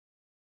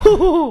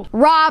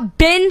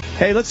HooHooHooRobin.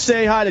 Hey, let's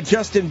say hi to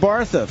Justin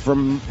Bartha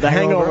from The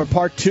Hangover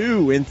Part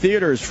 2 in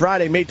theaters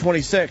Friday, May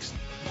 26th.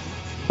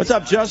 What's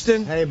up,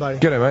 Justin? Hey, buddy.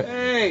 G'day, mate.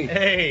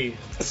 Hey.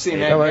 Let's see,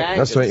 man.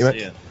 Nice to meet you,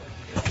 mate.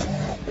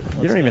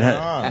 You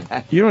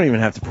don't even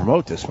have to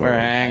promote this movie. We're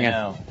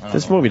hanging.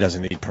 This movie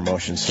doesn't need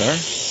promotion,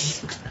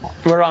 sir.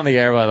 We're on the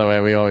air, by the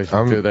way. We always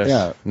do this.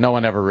 Yeah. No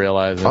one ever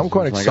realizes. I'm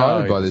quite It's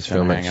excited by he's this just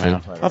film, hanging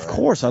actually. out. Of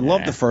course, I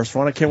love the first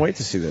one. I can't wait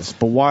to see this.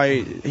 But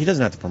why? He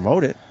doesn't have to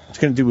promote it. It's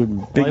going to do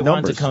big I numbers.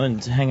 wanted to come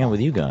and hang out with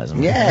you guys.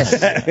 Yes.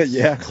 Yeah, of Is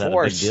that a big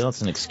course. deal?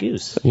 It's an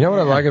excuse. You know what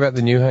I like about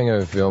the new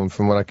Hangover film,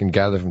 from what I can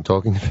gather from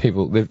talking to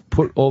people? They've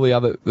put all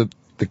the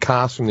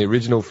cast from the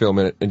original film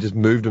in it and just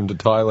moved them to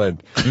Thailand.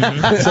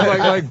 So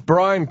like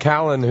Brian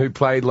Callen, who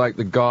played like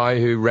the guy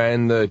who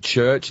ran the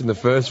church in the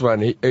first one,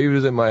 he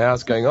was at my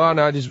house going, "Oh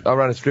no, I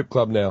run a strip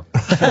club now."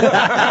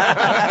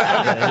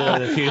 Yeah,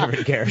 a few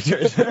different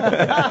characters. Put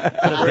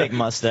a big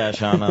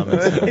mustache on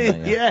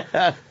them.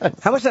 Yeah.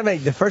 How much that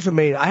made? The first one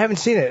made. I haven't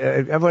seen it.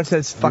 Everyone said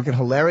it's fucking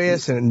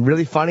hilarious and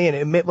really funny, and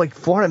it made like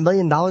 $400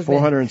 million.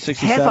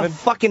 467? Half a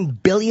fucking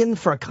billion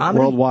for a comedy.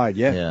 Worldwide,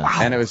 yeah. Yeah. Wow.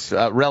 And it was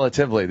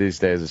relatively, these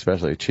days,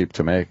 especially cheap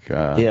to make.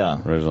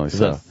 Originally,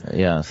 so.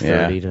 Yeah,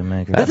 30 to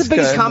make it. That's the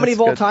biggest good. comedy That's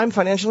of all good. time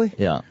financially.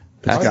 Yeah.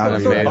 That's gotta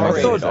be I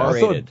amazing.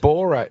 thought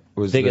Borat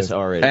was Biggest the...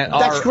 R-rated. And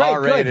That's great,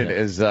 R-rated good.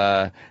 is,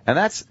 and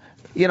that's,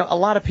 you know, a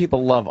lot of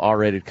people love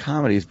R-rated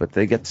comedies, but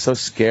they get so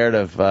scared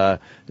of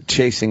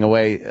chasing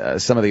away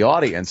some of the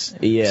audience.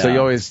 Yeah. So you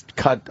always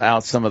cut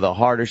out some of the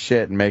harder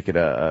shit and make it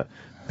a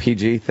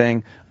PG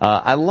thing.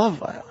 I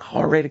love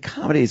R-rated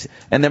comedies,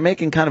 and they're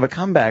making kind of a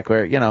comeback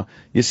where, you know,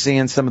 you're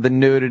seeing some of the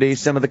nudity,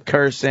 some of the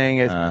cursing.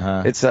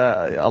 It's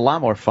a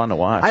lot more fun to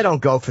watch. I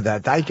don't go for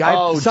that.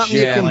 Something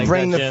Jim. you can Like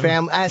bring that, the Jim?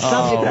 family.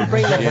 Something you can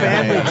bring the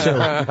family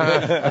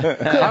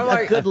to.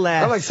 I Good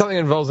laugh. I like something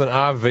that involves an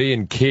RV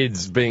and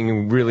kids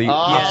being really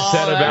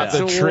upset about the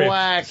that's trip.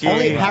 wacky.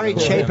 Only Harry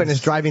Chapin is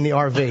driving the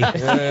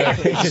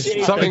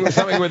RV.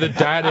 Something where the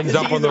dad ends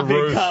up on the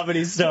roof.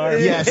 comedy star.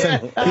 Yes,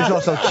 and he's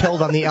also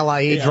killed on the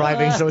LIE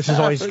driving, so which is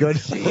always good.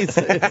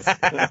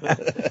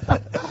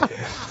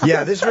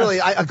 Yeah, this really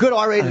a good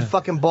R-rated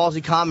fucking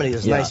ballsy comedy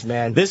is nice,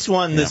 man. This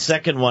one, the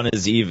second one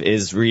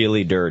is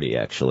really dirty,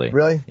 actually.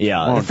 Really?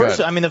 Yeah. Oh, the first,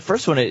 good. I mean, the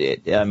first one, you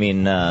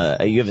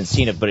haven't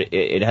seen it, but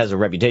it has a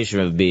reputation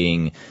of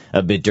being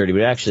a bit dirty,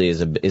 but it actually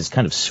is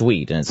kind of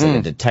sweet, and it's like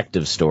a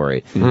detective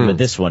story. But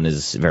this one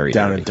is very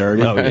Down and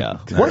dirty. Oh yeah.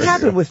 What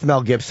happened with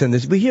Mel Gibson?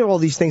 We hear all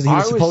these things that he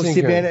was I was supposed to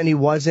be thinking- in and he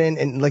wasn't,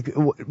 and like,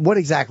 what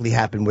exactly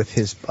happened with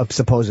his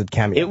supposed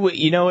cameo?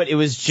 You know what? It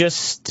was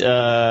just.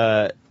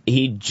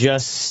 It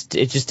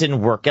just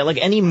didn't work out. Like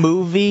any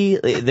movie,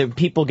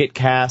 people get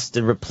cast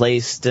and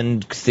replaced,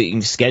 and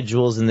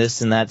schedules and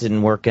this and that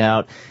didn't work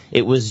out.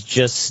 It was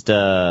just,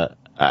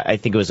 I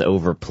think it was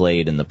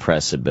overplayed in the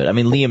press a bit. I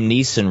mean, Liam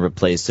Neeson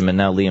replaced him, and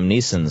now Liam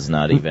Neeson's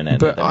not even in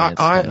But it.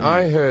 I mean,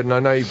 I heard, and I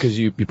know because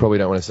you probably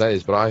don't want to say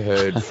this, but I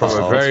heard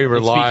from a very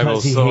reliable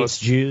because he source. hates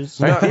Jews.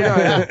 No.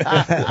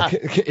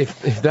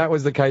 If that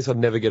was the case, I'd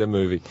never get a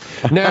movie.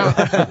 Now,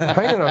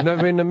 hang on, I've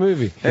never been in a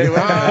movie.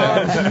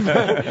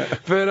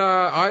 But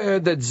I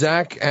heard that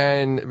Zach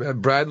and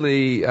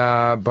Bradley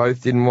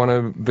both didn't want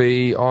to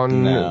be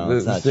on No,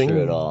 it's the not thing,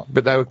 true at all.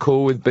 but they were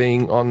cool with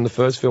being on the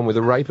first film with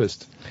a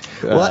rapist.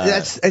 Well,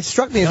 it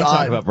struck me as Don't talk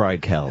odd. about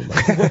Brian Kell.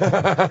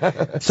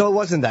 So it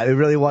wasn't that. It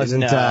really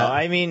wasn't. No,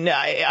 I mean,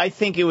 I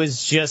think it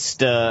was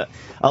just a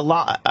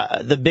lot.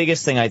 The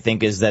biggest thing I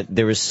think is that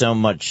there was so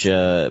much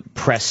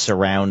press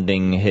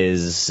surrounding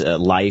his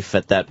life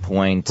at that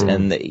point,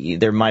 and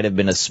there might have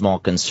been a small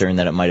concern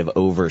that it might have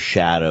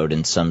overshadowed,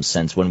 in some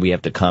sense, when we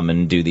have to come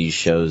and do these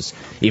shows,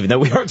 even though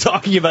we aren't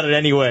talking about it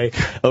anyway,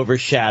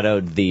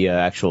 overshadowed the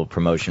actual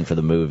promotion for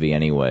the movie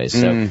anyway.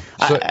 So,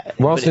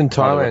 Whilst in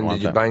probably Thailand, won't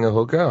did you want bang a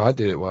hooker? I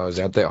did it while I was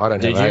out there. I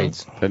don't have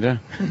AIDS. Did you?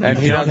 And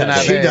he doesn't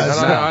have She AIDS.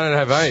 does. No, I don't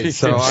have AIDS,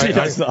 so She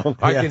does not.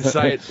 I can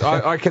say it.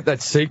 I kept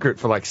that secret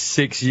for like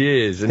 6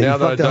 years, and You now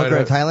that I fucked a don't hooker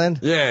in have, Thailand?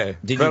 Yeah.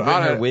 Did you But bring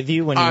I her don't- with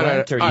you when you I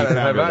went, don't- or I you don't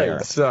found have her there?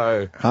 AIDS,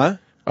 so Huh?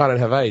 I don't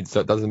have AIDS, so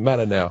it doesn't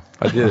matter now.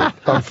 I did it.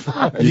 I'm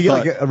fine. You get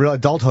like a real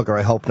adult hooker,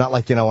 I hope, not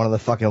like one of the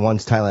fucking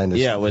ones Thailand is.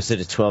 Yeah, was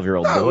it a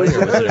 12-year-old boy, or was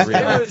it a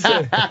real?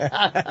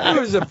 It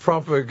was a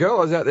proper girl. I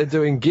was out there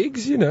doing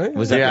gigs, you know.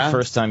 Was that the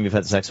first time you've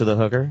had sex with a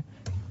hooker?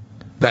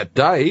 That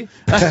day.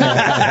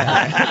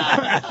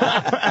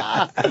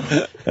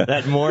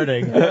 That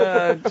morning.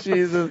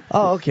 Jesus.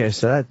 Oh, okay.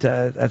 So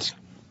that's.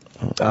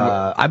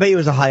 I bet he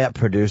was a high up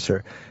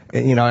producer.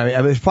 You know, I mean,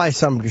 it was probably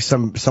someone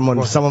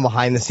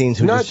behind the scenes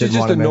who No, just she's didn't just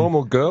want a him in.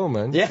 normal girl,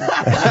 man. Yeah.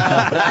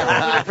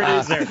 I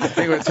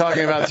think we're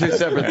talking about two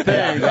separate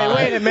things. Hey,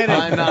 wait a minute.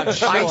 I'm not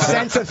sure. I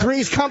sense a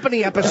Three's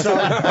Company episode.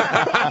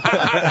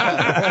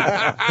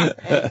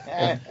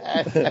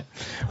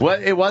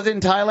 What, it was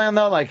in Thailand,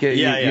 though? Like,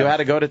 you had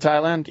to go to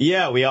Thailand?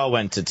 Yeah, we all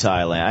went to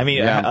Thailand. I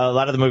mean, a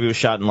lot of the movie was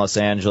shot in Los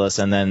Angeles,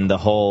 and then the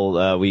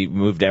whole, we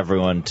moved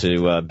everyone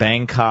to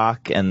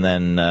Bangkok and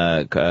then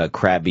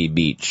Krabi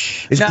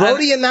Beach. Is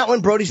Brody in that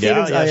one? Brody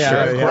Stevens?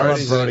 Yeah, sure.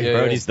 Brody.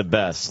 Brody's the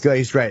best. Good,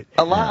 he's great.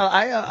 A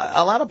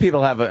lot of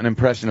people have an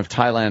impression of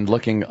Thailand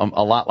looking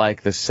a lot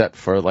like the set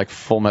for, like,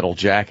 Full Metal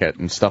Jacket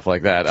and stuff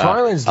like that.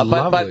 Thailand's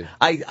lovely. But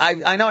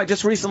I know, I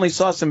just recently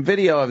saw some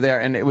video of there,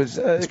 and it was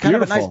kind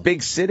of a nice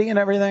big city and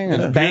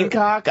everything.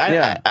 Bangkok?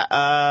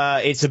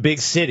 It's a big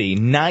city.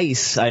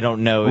 Nice, I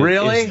don't know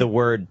is the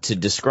word to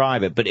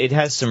describe it, but it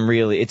has some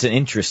it's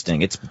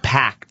interesting. It's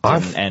packed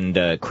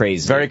and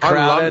crazy. Very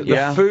crowded.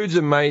 The food's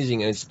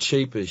amazing, and it's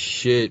cheap as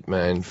shit,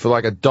 man. For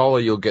like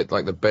 $1, you'll get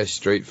like the best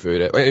street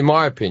food, in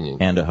my opinion.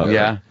 And a hooker.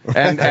 Yeah,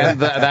 and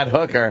that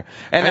hooker.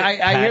 And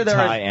I hear there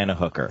Thai and a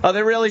hooker. Are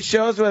there really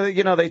shows where,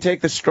 they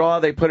take the straw,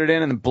 they put it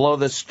in, and blow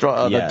the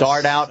straw, the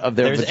dart out of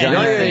their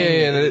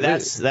vagina?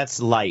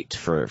 That's light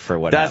for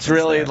what That's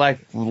really there.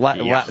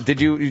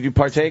 Did you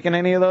partake in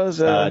any of those?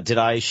 Did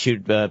I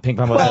shoot ping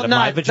pong balls out of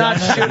my vagina? Not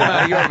shoot them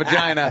out of your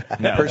vagina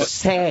per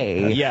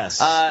se. Yes,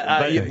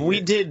 but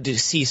we did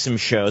see some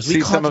shows.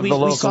 We some of the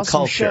local saw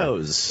culture. Some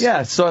shows.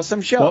 Yeah, saw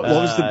some shows. What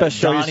was the best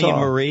show you Donnie saw?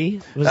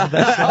 Marie was the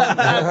best show.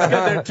 That's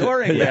good. They're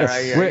touring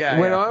there.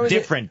 When I was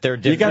different. They're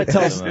different. You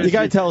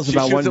gotta tell us she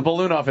about shoots one. a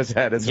balloon off his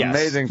head. It's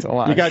amazing to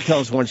watch. You gotta tell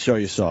us one show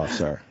you saw,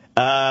 sir.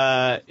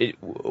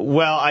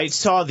 Well, I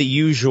saw the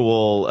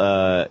usual,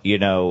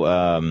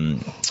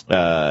 ping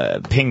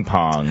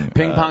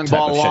pong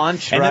ball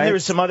launch, and then there were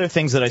some other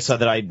things that I saw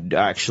that I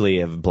actually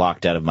have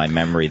blocked out of my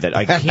memory that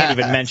I can't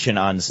even mention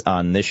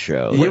on this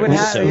show.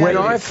 When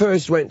I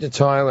first went to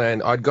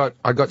Thailand,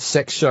 I got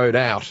sex showed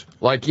out.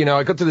 Like,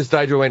 I got to the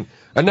stage where I went,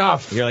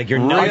 enough. You're like, you're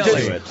not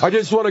to it. I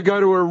just want to go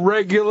to a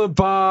regular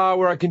bar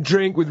where I can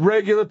drink with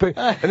regular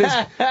people. And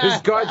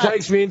this guy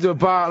takes me into a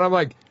bar, and I'm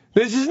like,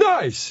 this is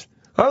nice.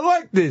 I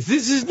like this.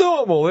 This is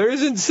normal. There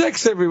isn't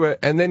sex everywhere.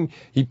 And then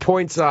he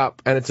points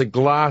up, and it's a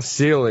glass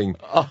ceiling,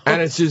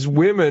 and it's just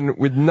women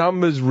with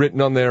numbers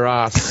written on their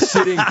ass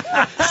sitting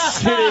on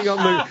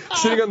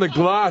the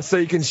glass, so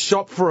you can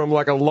shop for them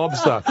like a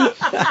lobster.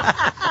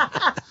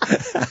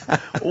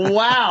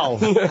 Wow.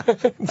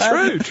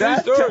 True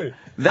story.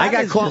 I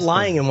got caught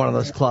lying in one of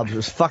those clubs. It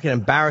was fucking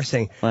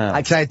embarrassing. Wow.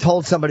 I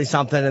told somebody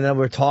something, and then we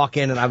were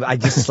talking, and I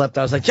just slipped.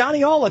 I was like,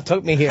 Johnny Ola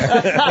took me here.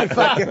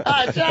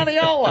 Johnny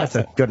Ola. That's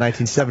a good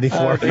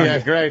 1974. Yeah,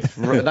 great.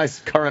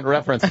 Nice current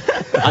reference.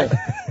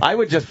 I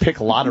would just pick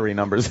lottery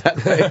numbers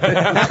that way.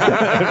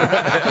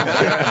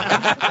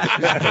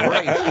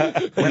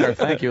 Great. Winner.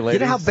 Thank you,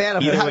 ladies. You know how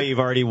bad Either way, you've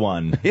already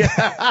won.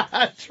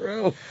 Yeah,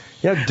 true.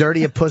 You know how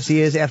dirty a pussy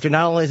is after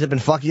not only has it been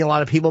fucking a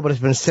lot of people, but it's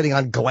been sitting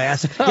on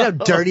glass. You know how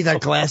dirty that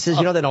glass is?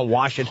 You know they don't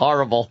wash it.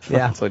 Horrible.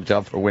 Yeah. That's a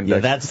job for Windex. Yeah,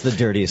 that's the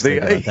dirtiest thing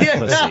about that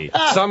pussy.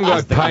 Some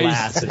guy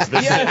pays.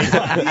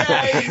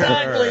 Yeah,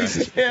 exactly,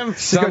 Jim.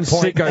 Some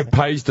sicko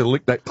pays to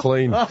lick that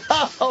clean.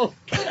 Oh,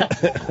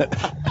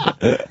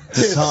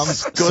 Some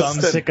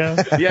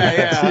sicko.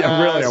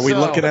 Yeah. Really? Are we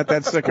looking at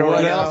that sicko What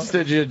right now? else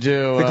did you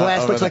do? The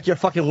glass looks like your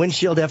fucking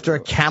windshield after a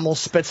camel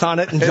spits on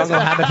it in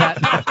jungle habitat.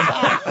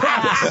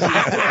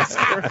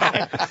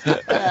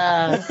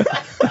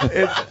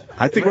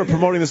 I think we're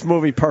promoting this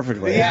movie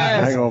perfectly.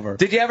 Yes. Hangover.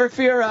 Did you ever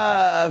fear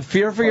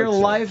for your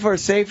life or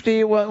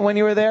safety when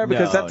you were there?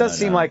 Because that does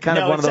seem like kind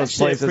of one of those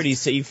places. Pretty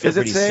safe. You feel Is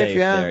it pretty safe?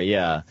 there.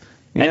 Yeah.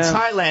 And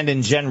Thailand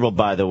in general,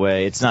 by the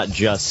way, it's not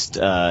just,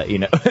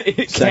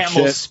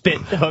 camel spit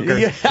hooker.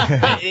 Yeah.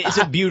 It's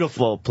a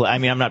beautiful place. I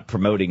mean, I'm not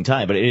promoting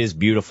Thailand, but it is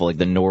beautiful, like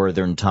the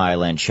northern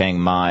Thailand, Chiang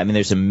Mai. I mean,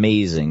 there's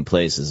amazing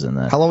places in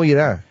that. How long were you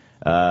there?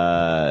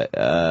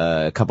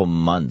 A couple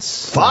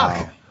months. Fuck.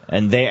 Wow.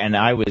 And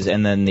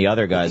then the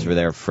other guys were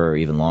there for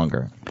even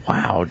longer.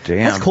 Wow,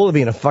 damn. That's cool to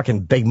be in a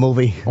fucking big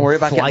movie. Worry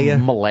about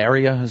getting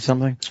malaria or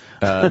something?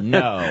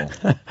 No.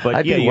 But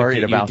I'd be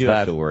worried about you do that.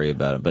 have to worry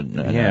about it, but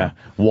yeah.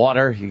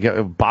 Water, you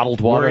get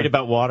bottled water. Worried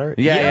about water?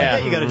 Yeah.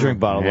 You got to drink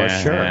bottled water,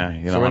 sure.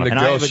 Yeah, so when the and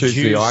girl I have a shoots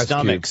the Jewish ice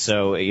stomach, cube.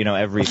 so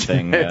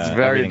everything. It's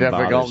very everything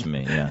difficult. bothers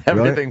me. Yeah.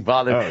 Everything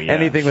bothers. Oh, yeah,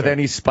 anything with sure.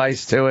 any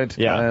spice to it.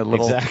 Yeah, a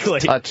little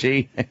exactly.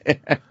 touchy.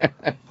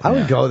 I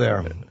would go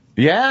there.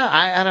 Yeah,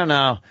 I don't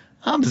know.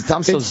 I'm so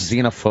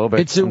xenophobic.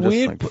 It's a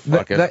weird.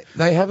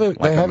 They have a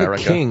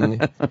king.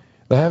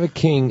 They have a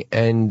king,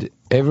 and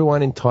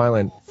everyone in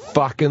Thailand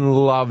fucking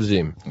loves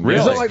him. Really?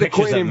 It's not like the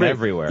Pictures Queen of in him Britain.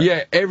 everywhere.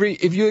 Yeah,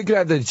 if you could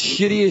have the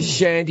shittiest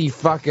shanty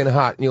fucking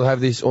hut, and you'll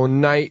have this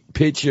ornate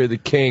picture of the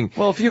king.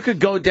 Well, if you could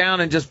go down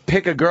and just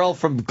pick a girl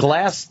from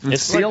glass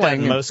It's ceiling. like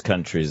that in most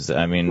countries.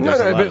 I mean, No, there's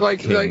a lot but of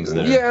like kings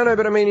there. yeah, I know,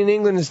 but I mean in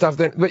England and stuff.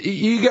 But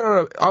you get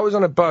on I was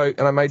on a boat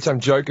and I made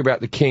some joke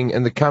about the king,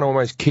 and the cunt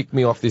almost kicked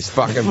me off this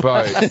fucking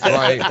boat.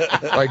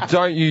 like,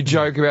 don't you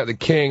joke about the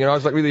king? And I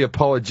was like really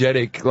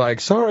apologetic, like,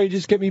 sorry,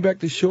 just get me back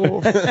to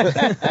shore.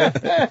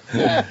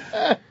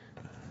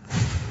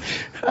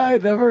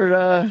 I've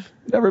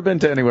never been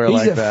to anywhere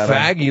He's like that.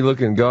 He's a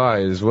faggy-looking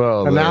guy as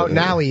well.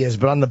 Now he is,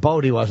 but on the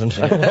boat he wasn't.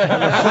 on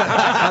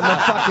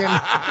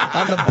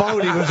the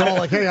boat he was all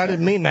like, "Hey, I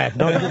didn't mean that.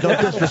 Don't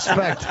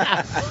disrespect."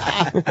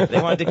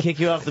 They wanted to kick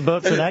you off the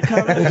boat for that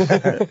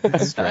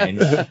comment?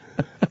 Strange.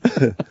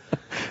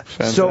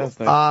 So,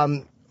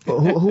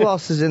 who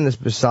else is in this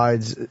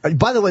besides...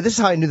 By the way, this is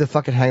how I knew the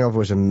fucking Hangover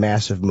was a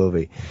massive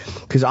movie.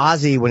 Because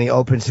Ozzy, when he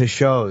opens his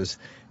shows,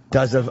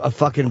 does a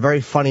fucking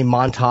very funny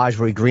montage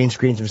where he green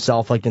screens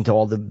himself like into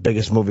all the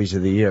biggest movies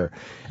of the year.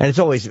 And it's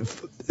always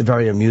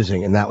very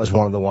amusing, and that was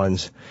one of the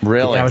ones.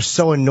 Really? I was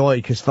so annoyed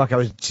because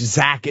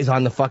Zach is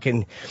on the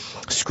fucking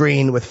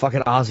screen with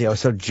fucking Ozzy. I was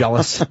so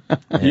jealous.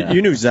 Yeah.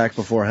 You knew Zach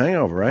before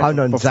Hangover, right? I've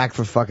known Zach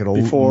for fucking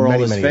before many,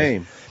 all his many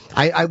fame. Years.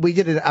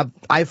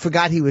 I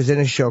forgot he was in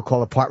a show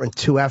called Apartment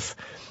 2F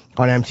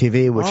on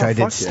MTV, which I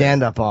did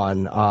stand-up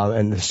on,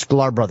 and the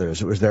Sklar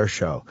Brothers, it was their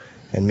show.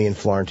 And me and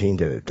Florentine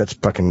did it. That's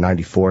fucking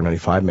 94,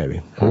 95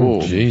 maybe. Oh,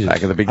 Jesus.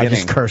 Back at the beginning. I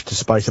just cursed to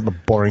spice up a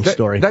boring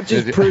story. That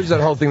just proves that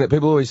whole thing that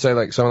people always say,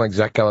 like someone like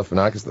Zach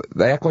Galifianakis,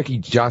 they act like he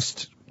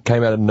just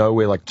came out of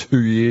nowhere like 2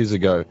 years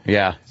ago.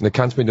 Yeah. And the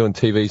cunt's been doing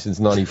TV since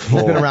 94.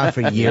 He's been around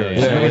for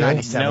years. Yeah.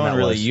 97, no one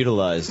really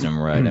utilized him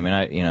right. I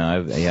mean,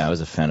 I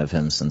was a fan of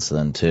him since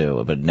then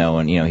too, but no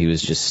one, he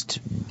was just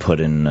put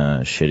in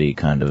shitty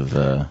kind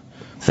of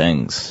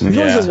things. He was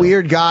always a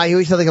weird guy. He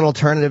always had like an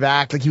alternative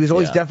act. Like he was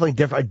always definitely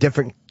a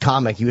different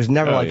comic. He was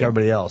never like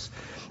everybody else.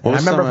 I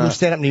remember from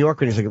Stand Up New York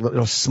when he was like a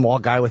little small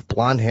guy with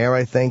blonde hair,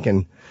 I think,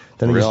 and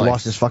then he just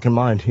lost his fucking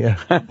mind. Yeah.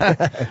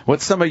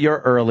 What's some of your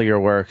earlier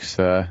works?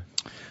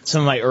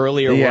 Some of my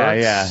earlier works?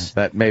 Yeah,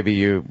 that maybe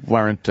you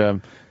weren't,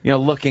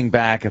 looking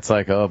back, it's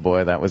like, oh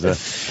boy, that was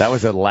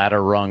a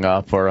ladder rung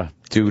up or a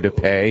due to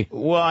pay.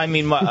 Well, I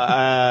mean,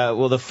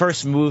 the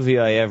first movie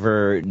I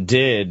ever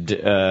did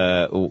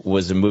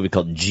was a movie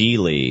called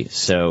Geely.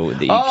 So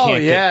you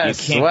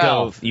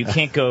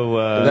can't go.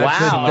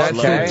 That's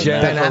the Jennifer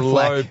Ben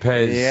Affleck.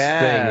 Lopez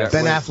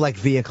thing. Ben Affleck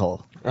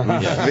vehicle. Was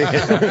that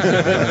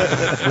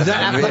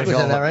Affleck? Was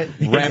that right?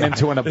 Ran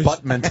into an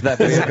abutment. That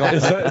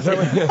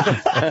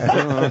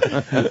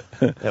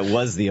That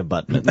was the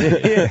abutment.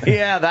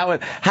 Yeah, that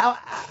was.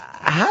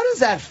 How does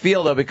that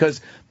feel though?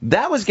 Because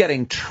that was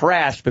getting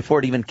trashed before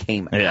it even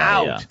came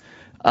out.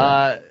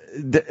 Yeah.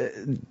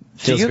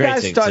 Do you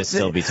guys start to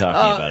still be talking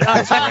about it.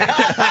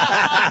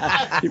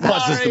 He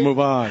wants us to move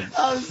on.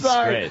 I'm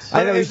sorry.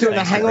 I know he's doing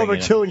the Hangover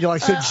 2, and you're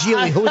like, so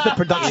Geely, who was the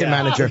production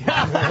manager? We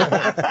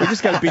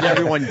just got to beat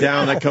everyone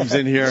down that comes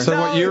in here. So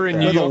what, you were in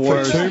New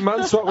York for 2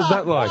 months? What was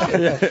that like?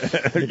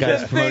 You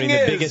guys promoting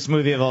the biggest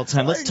movie of all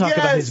time. Let's talk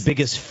about his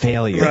biggest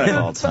failure of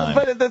all time.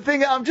 But the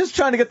thing, I'm just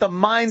trying to get the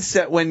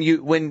mindset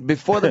when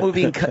before the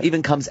movie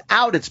even comes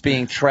out, it's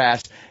being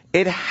trashed.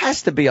 It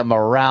has to be a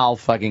morale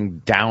fucking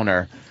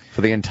downer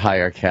for the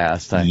entire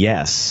cast.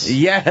 Yes.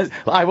 Yes.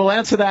 I will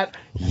answer that.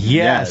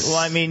 Yes. Well,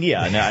 I mean,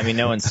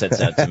 no one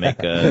sets out to make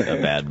a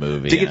bad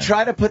movie. Do you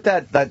try to put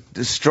that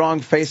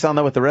strong face on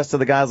there with the rest of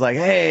the guys, like,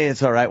 hey,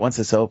 it's all right once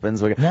this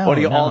opens? Or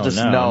do you all just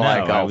know,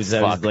 like, oh, I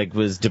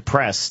was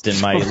depressed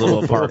in my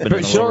little apartment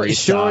in the Lower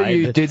East Side. Sure,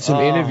 you did some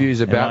interviews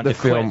about the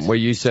film where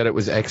you said it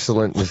was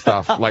excellent and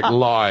stuff, like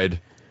lied.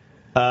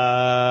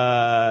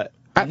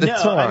 At the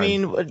time. I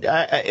mean,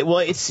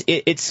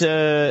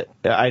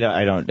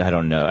 I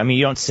don't know. I mean,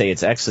 you don't say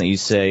it's excellent. You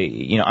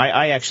say,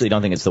 I actually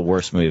don't think it's the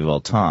worst movie of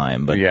all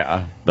time. But you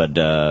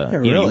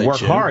work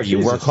hard.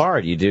 You work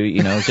hard. You do,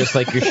 just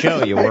like your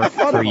show. You work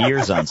for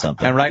years on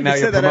something. And right now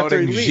you're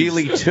promoting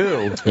Geely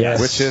 2,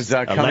 which is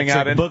coming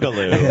out in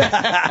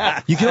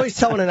Boogaloo. You can always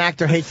tell when an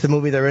actor hates the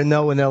movie they're in,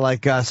 though, when they're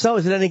like, so,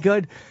 is it any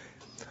good?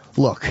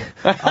 Look,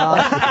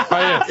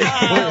 I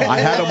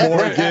had a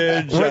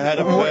mortgage.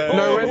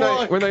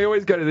 When they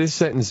always go to this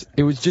sentence,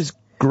 it was just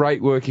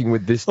great working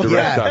with this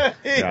director.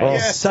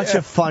 Such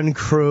a fun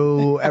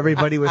crew.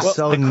 Everybody was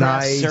so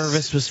nice. The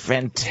service was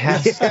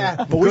fantastic.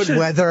 But good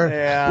weather.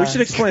 Yeah. We should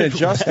explain to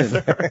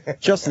Justin.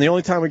 Justin, the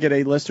only time we get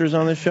A-listers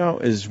on this show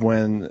is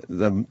when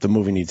the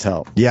movie needs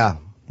help. Yeah.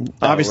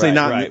 Obviously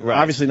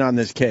not in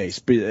this case.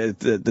 But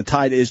the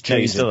tide is changing.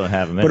 No, you still don't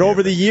have him. But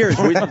over the years,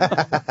 we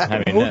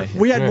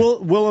had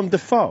Willem Willem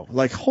Dafoe.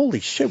 Like,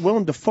 holy shit,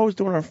 Willem Dafoe's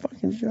doing our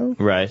fucking show.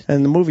 Right.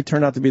 And the movie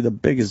turned out to be the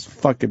biggest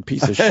fucking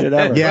piece of shit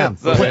ever.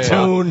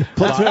 Platoon.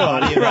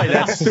 Right,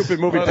 that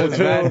stupid movie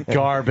Platoon.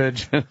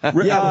 Garbage.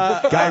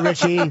 Guy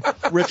Ritchie.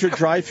 Richard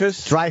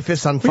Dreyfuss.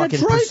 Dreyfuss on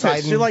fucking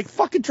Poseidon. You're like,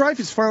 fucking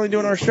Dreyfuss finally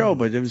doing our show,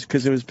 but it was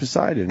because it was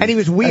Poseidon. And he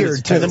was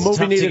weird, too. And the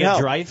movie needed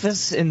help.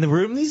 Dreyfuss in the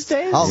room these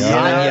days? Oh,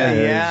 yeah.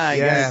 I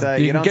guess,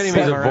 you can get him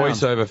as a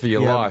voiceover for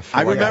your life.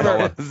 I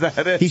remember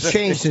he's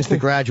changed since The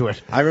Graduate.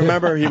 I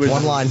remember he was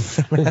one line.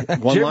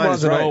 Jim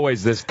wasn't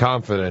always this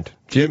confident.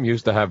 Jim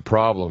used to have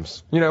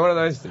problems. You know, one of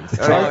those things.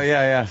 Oh,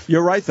 yeah.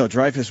 You're right, though.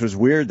 Dreyfuss was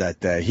weird that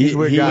day. He's a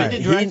weird guy. When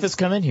did Dreyfuss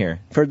come in here?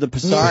 For the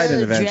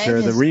Poseidon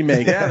adventure, the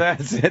remake. Yeah,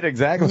 that's it,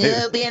 exactly.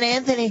 Opie and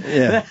Anthony.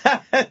 Yeah.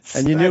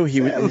 And you knew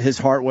his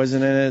heart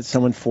wasn't in it.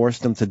 Someone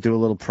forced him to do a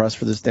little press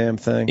for this damn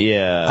thing.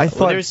 Yeah. I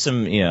thought there's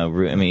some,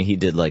 I mean, he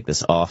did like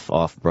this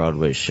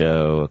off-Broadway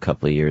show a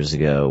couple of years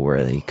ago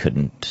where he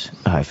couldn't,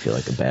 I feel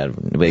like a bad,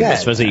 I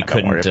suppose he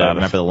couldn't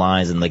remember the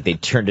lines, and like they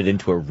turned it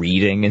into a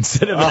reading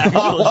instead of an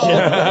actual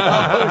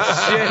show. Oh,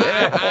 shit.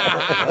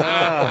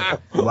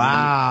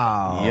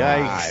 Wow.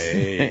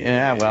 Yikes.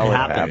 Yeah, well, it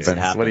happens.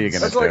 What are you going to do?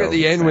 That's like at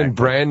the end when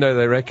Brando,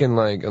 they reckon,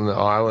 like, on the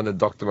island of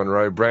Dr.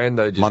 Monroe,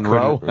 Brando just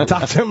Monroe?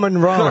 Dr.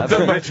 Monroe. That's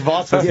what Mitch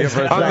Voss was here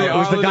for. On the It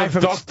was the island guy of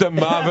from Dr.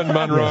 Marvin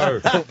Monroe.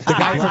 The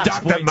guy from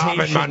Dr.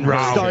 Marvin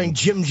Monroe. starring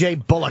Jim J.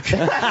 Bullock.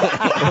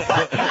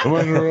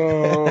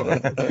 Monroe.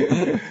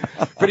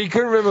 But he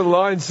couldn't remember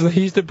lines, so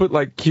he used to put,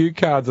 like, cue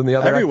cards on the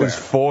other actors'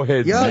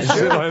 foreheads. Yeah, and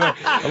shit like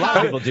that. A lot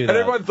of people do that. And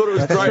everyone thought it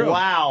was great.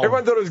 Wow.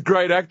 Everyone thought it was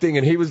great acting,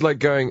 and he was, like,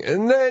 going,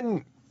 and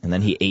then... And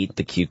then he ate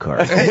the cue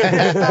card.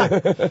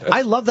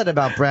 I love that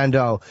about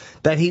Brando,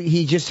 that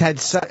he just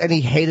had and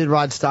he hated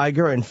Rod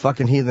Steiger and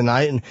fucking Heat of the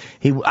Night, and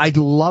I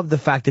love the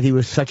fact that he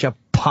was such a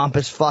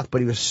pompous fuck, but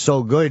he was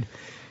so good.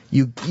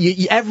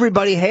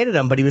 Everybody hated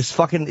him, but he was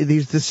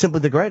just simply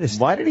the greatest.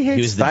 Why did he hate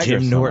He was the Steiger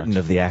Jim so Norton much?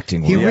 of the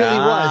acting He world. really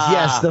was,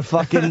 yes. The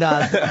fucking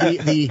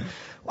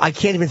I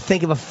can't even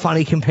think of a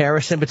funny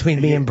comparison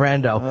between me and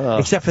Brando,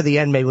 except for the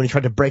end, maybe when he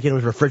tried to break into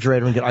his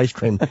refrigerator and get ice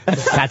cream.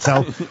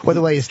 Fatso. Or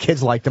the way his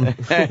kids liked him. It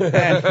was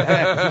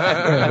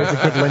a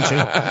good lynching.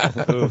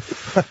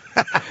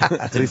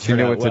 At least you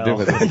knew what to do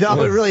with it.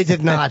 No, it really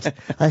did not.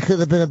 I could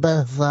have been a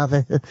better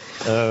father.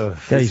 Yeah,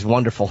 he's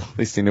wonderful. At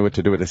least he knew what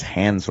to do with his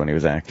hands when he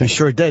was acting. He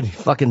sure did. He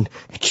fucking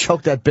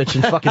choked that bitch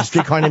in fucking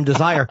Streetcar Named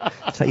Desire.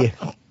 I'll tell you.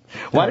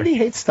 Why did he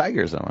hate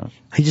Steiger so much?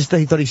 He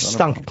thought he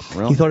stunk.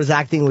 Really? He thought his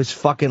acting was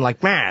fucking like,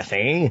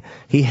 see?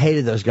 He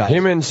hated those guys.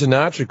 Him and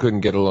Sinatra couldn't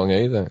get along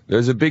either. There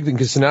was a big thing,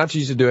 because Sinatra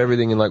used to do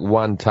everything in like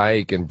one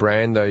take, and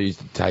Brando used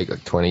to take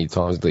like 20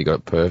 times until he got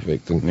it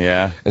perfect. And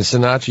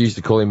Sinatra used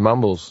to call him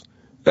Mumbles.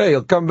 Hey,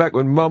 he'll come back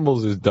when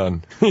Mumbles is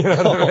done. You know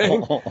what I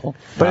mean?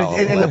 But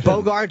in the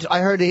Bogart, I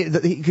heard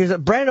because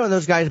Brando and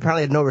those guys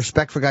apparently had no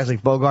respect for guys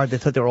like Bogart. They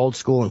thought they were old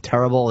school and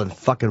terrible and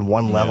fucking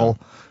one level.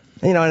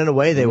 You know, and in a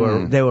way they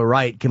were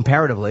right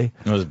comparatively.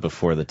 It was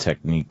before the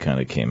technique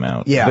kind of came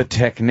out. Yeah, the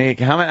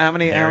technique. How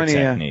many?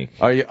 Technique.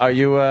 Are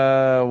you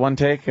one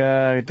take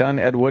done?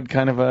 Ed Wood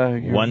kind of a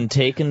one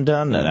take and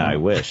done? And I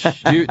wish.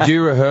 Do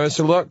you rehearse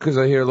a lot? Because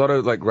I hear a lot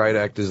of like great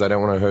actors, they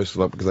don't want to rehearse a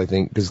lot because they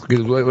think because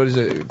what is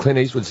it? Clint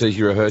Eastwood says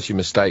you rehearse your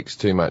mistakes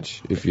too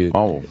much. If you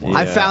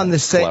I found the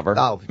same. Clever.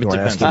 Oh, you weren't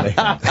asking me.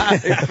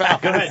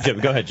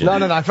 Go ahead, Jim.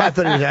 No. I thought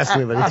he was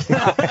asking me,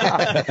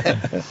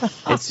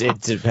 but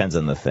it depends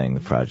on the thing,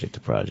 the project to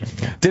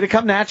project. Did it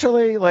come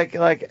naturally,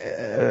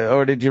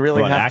 or did you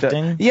really have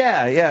acting? to?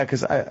 Yeah,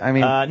 because I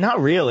mean, not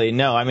really.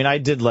 No, I mean I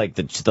did like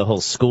the whole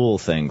school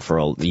thing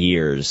for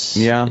years.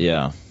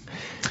 Yeah.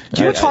 do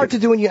you know what's hard to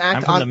do when you act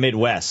I'm from the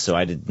Midwest, so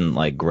I didn't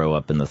like grow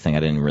up in the thing. I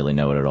didn't really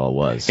know what it all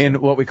was. in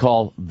what we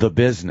call the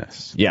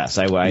business. Yes,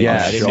 I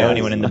didn't know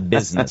anyone in the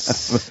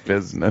business. The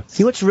business.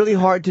 See what's really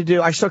hard to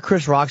do? I saw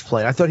Chris Rock's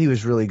play. I thought he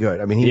was really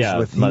good. I mean, he was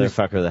with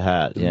Motherfucker the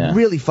Hat. Yeah,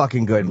 really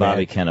fucking good.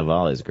 Bobby man.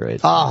 Cannavale's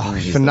great. Oh,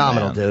 He's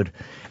phenomenal, the man. dude.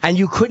 And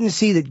you couldn't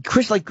see that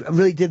Chris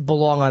really did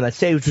belong on that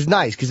stage, which was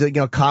nice because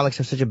comics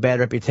have such a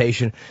bad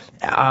reputation.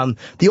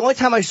 The only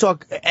time I saw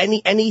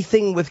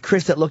anything with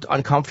Chris that looked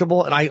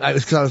uncomfortable, and I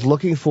was because I was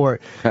looking for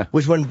it,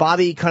 was when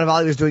Bobby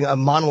Cannavale was doing a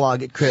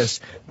monologue at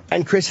Chris,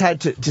 and Chris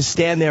had to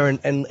stand there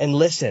and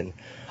listen.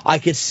 I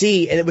could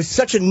see, and it was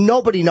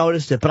nobody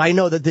noticed it, but I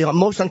know that the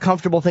most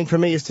uncomfortable thing for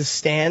me is to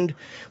stand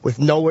with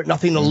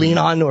nothing to lean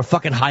on or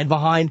fucking hide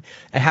behind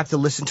and have to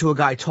listen to a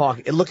guy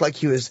talk. It looked like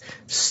he was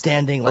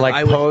standing like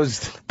I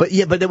posed. But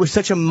it was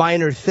such a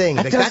minor thing.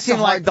 That does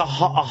seem like a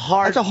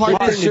hard thing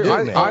to do,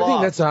 man. I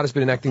think that's the hardest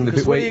bit in acting. The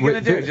bit what are you going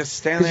to do? Just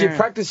stand there? Because you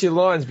practice your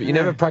lines, but you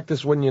never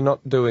practice when you're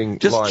not doing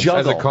Just lines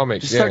juggle. as a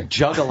comic. Just start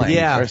juggling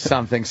or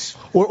something.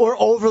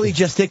 Or overly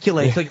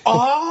gesticulate. Like,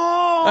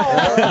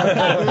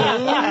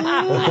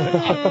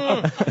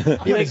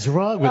 What's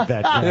wrong with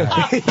that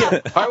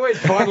guy? I always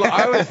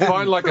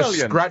find like a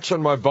scratch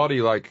on my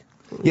body, like.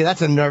 Yeah,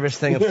 that's a nervous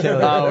thing too.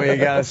 Oh, you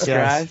got a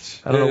scratch?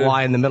 Yes. I don't know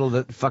why in the middle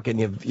of the fucking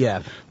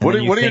What are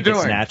you think doing?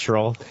 It's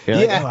natural. Yeah.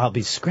 Like, I'll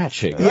be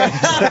scratching.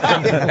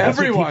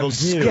 Everyone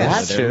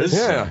scratches.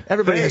 Yeah.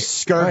 Everybody has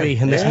scurvy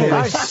in this movie.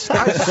 I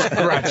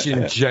scratch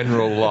in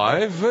general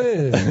life.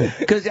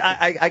 Because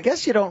I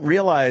guess you don't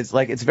realize,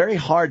 it's very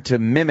hard to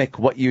mimic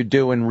what you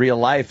do in real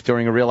life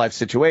during a real life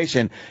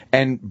situation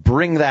and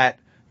bring that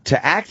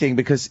to acting,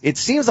 because it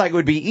seems like it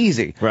would be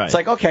easy. Right. It's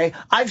like, okay,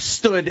 I've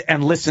stood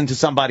and listened to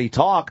somebody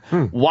talk.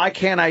 Why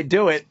can't I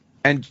do it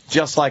and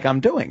just like I'm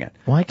doing it.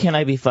 Why can't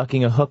I be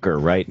fucking a hooker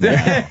right now?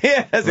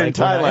 Yes, in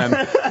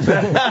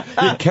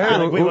Thailand. You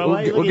can. Like,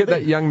 wait, We'll get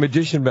that young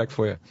magician back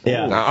for you.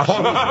 Yeah. No,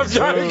 I'm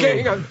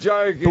joking. I'm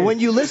joking. But when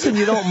you listen,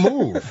 you don't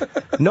move.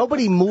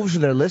 Nobody moves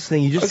when they're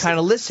listening. You just kind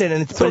of listen,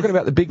 and it's talking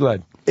about the big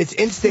lad. It's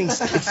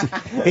instinct.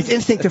 It's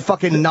instinct to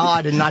fucking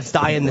nod and not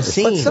die in the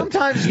scene. But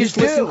sometimes you just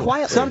listen do.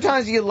 quietly.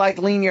 Sometimes you like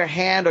lean your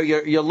hand, or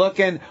you're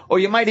looking, or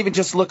you might even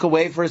just look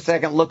away for a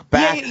second, look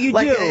back. Yeah, you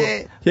like,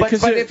 do. But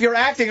if you're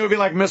acting, it would be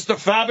like Mr.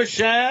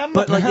 Faversham.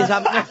 But like,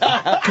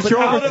 Because you're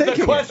out of overthinking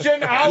the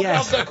question, it. out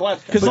of the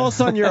question. Because all of a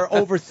sudden you're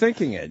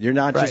overthinking it. You're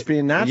not just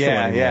being natural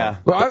anymore. Yeah.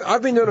 Well,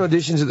 I've been doing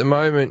auditions at the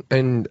moment,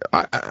 and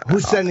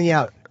Who's sending you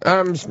out?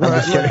 I've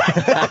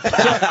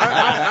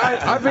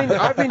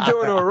been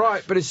doing all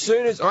right, but as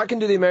soon as I can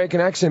do the American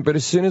accent, but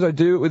as soon as I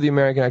do it with the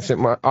American accent,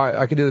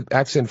 I can do the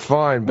accent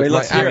fine, but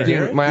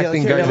Wait, my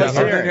acting goes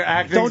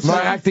out.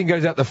 My acting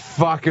goes out the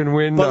fucking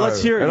window. But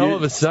let's hear it. And all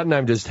of a sudden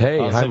I'm just, hey,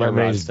 hi, my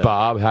name's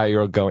Bob. How you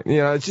all going? You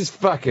know, it's just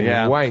fucking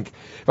wank.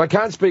 If I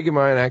can't speak in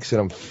my own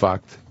accent, I'm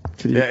fucked.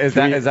 Yeah, is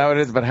that what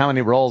it is? But how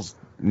many roles?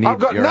 I've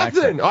got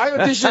nothing.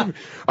 Accent?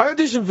 I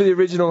auditioned for the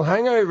original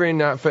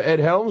Hangover for Ed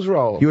Helms'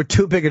 role. You were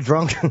too big a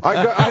drunk. They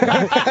thought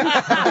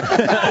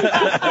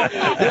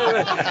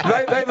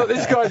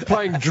this guy's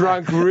playing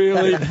drunk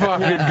really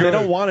fucking good. They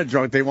don't want a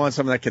drunk. They want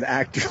someone that can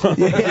act drunk.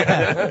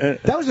 Yeah.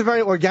 That was a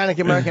very organic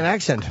American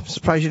accent. I'm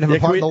surprised you didn't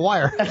have a part in The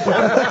Wire.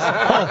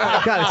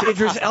 Oh, God, it's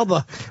Idris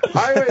Elba.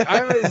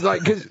 I always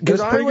like, because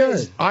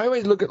I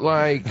always look at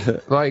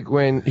like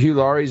when Hugh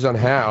Laurie's on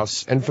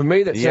House, and for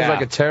me that sounds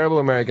like a terrible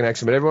American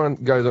accent, but everyone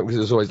goes on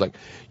because it's always like,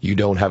 you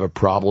don't have a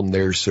problem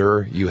there,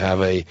 sir. You have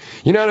a,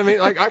 you know what I mean?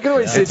 Like, I can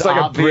always see it's like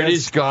obvious. A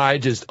British guy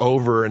just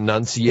over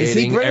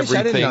enunciating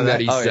everything that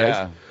he says.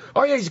 Yeah.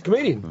 Oh yeah, he's a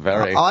comedian.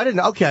 Very. Oh, I didn't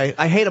know. Okay,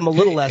 I hate him a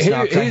little less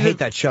now. I hate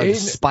that show. I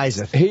despise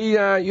it.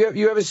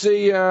 You ever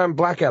see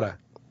Blackadder?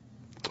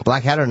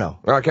 Blackadder, no.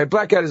 Okay,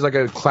 Blackadder is like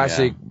a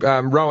classic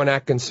Rowan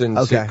Atkinson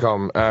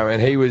sitcom,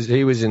 and he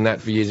was in that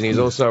for years, and he's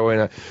also in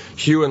a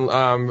Hugh and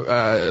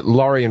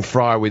Laurie and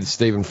Fry with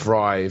Stephen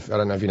Fry. I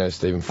don't know if you know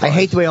Stephen Fry. I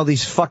hate the way all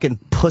these fucking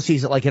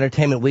pussies at like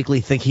Entertainment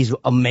Weekly think he's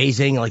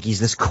amazing, like he's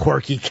this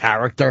quirky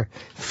character.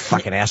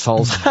 Fucking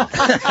assholes.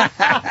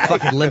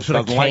 Fucking lips with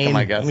a cane. Like him,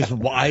 I guess. His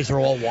eyes are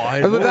all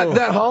wide.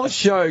 That whole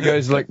show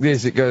goes like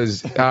this. It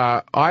goes,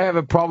 I have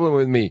a problem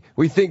with me.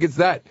 We think it's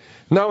that.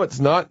 No,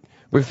 it's not.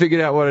 We figured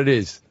out what it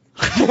is.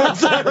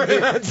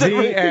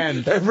 The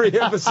end. Every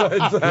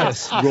episode's that.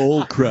 Yes.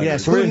 Roll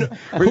credits. Yes, we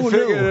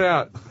figured it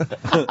out.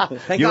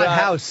 Thank God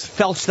House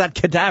felched that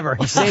cadaver.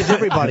 He saves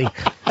everybody.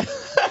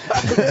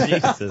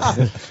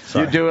 Jesus.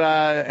 You do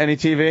any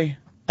TV?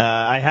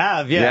 I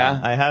have, yeah.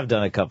 I have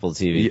done a couple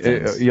TV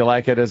things. You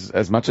like it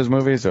as much as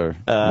movies, or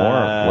more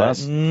or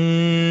less?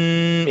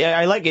 Yeah,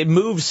 I like it.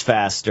 Moves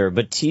faster,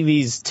 but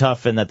TV's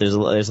tough in that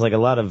there's like a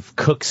lot of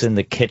cooks in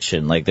the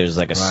kitchen. Like there's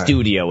like a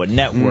studio, a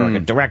network, a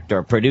director,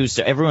 a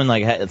producer. Everyone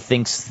like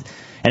thinks,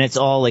 and it's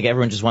all like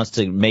everyone just wants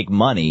to make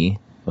money,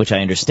 which I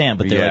understand.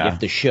 But they're like,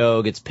 if the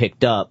show gets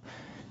picked up,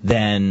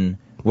 then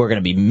we're going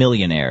to be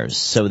millionaires.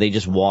 So they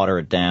just water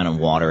it down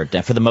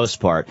for the most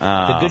part.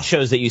 The good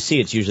shows that you see,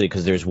 it's usually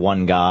because there's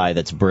one guy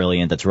that's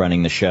brilliant that's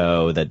running the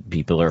show that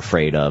people are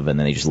afraid of, and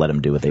then they just let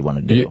him do what they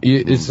want to do.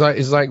 It's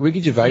like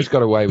Ricky Gervais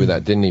got away with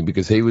that, didn't he?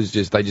 Because they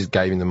just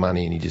gave him the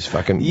money and he just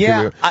fucking...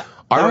 Yeah.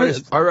 I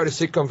wrote a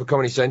sitcom for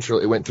Comedy Central.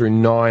 It went through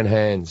 9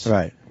 hands.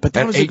 Right. But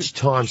that and was each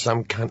time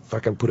some cunt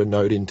fucking put a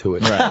note into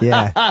it. Right.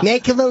 Yeah.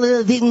 Make him a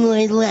little bit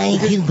more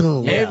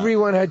likable.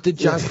 Everyone had to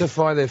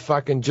justify their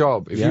fucking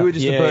job. If you were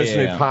just the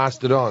person who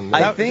passed it on.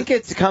 I think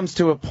it comes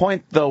to a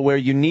point, though, where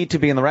you need to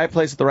be in the right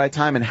place at the right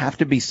time and have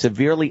to be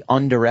severely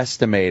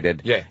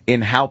underestimated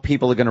in how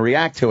people are going to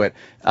react to it.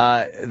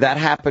 That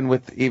happened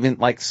with even,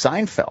 like,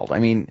 Seinfeld. I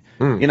mean,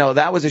 you know,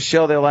 that was a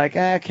show they're like,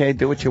 okay,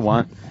 do what you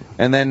want.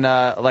 And then,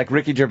 like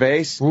Ricky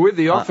Gervais, with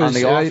The Office, on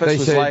The Office they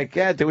was said, like,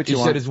 do what you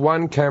want. He said it's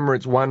one camera,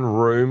 it's one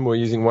room, we're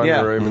using one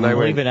room, and they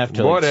went, even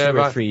after like 2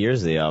 or 3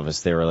 years of The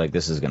Office, they were like,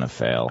 this is going to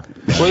fail.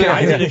 Well,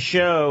 I did a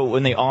show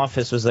when The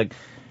Office was like,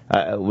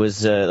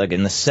 like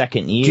in the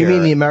second year. Do you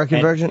mean the American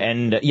version?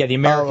 And yeah, the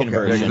American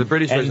version. Yeah, the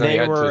British version. And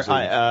they were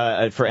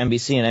for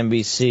NBC, and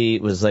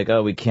NBC was like,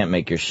 "Oh, we can't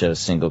make your show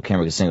single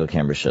camera because single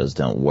camera shows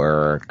don't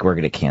work. We're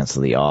going to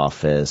cancel The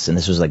Office." And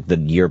this was like the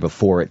year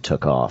before it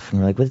took off.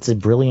 And we're like, "Well, it's a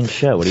brilliant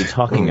show. What are you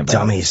talking about?"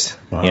 Dummies.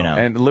 Wow. You know.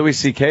 And Louis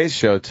C.K's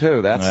show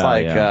too. That's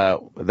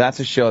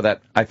that's a show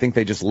that I think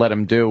they just let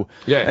him do.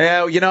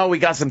 Yeah, you know, we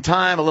got some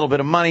time, a little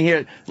bit of money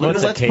here.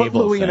 Let's put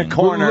Louis in a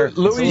corner.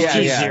 Well, Louis is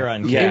easier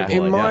on cable.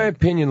 In my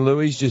opinion,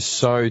 Louis is just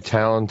so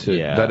talented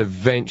that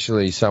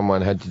eventually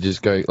someone had to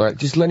just go, like,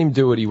 just let him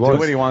do what he wants. Do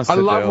what he wants to do.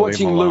 I love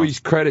watching Louis'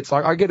 credits.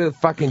 Like, I get a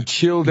fucking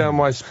chill down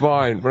my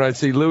spine when I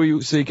see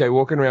Louis C.K.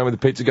 walking around with a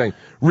pizza going,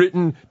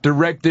 written,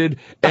 directed,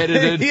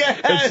 edited.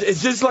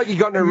 It's just like he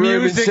got in a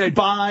room and said,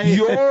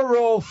 you're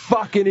all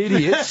fucking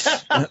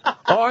idiots.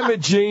 I'm a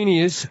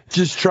genius.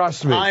 Just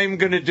trust me. I'm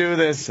going to do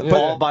this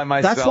all by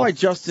myself. That's why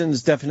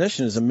Justin's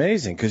definition is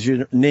amazing, because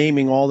you're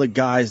naming all the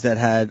guys that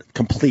had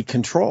complete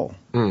control.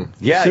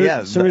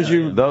 Yeah, soon as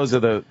you- those are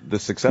the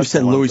successful You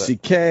said ones Louis that-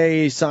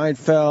 C.K.,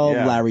 Seinfeld,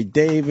 Yeah. Larry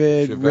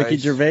David, Ricky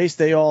Gervais.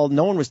 No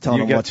one was telling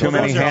You them get what too to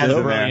many do. hands in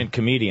there. Brilliant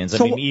comedians.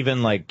 So- I mean,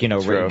 even like True,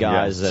 Ray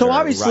guys yeah. that So are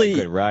obviously-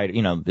 good writers,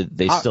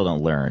 they still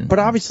don't learn. But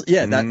obviously,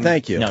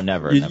 thank you. No,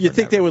 never, You never,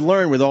 think they would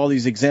learn with all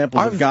these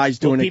examples of guys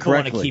doing it people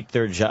want to correctly? keep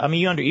their job. I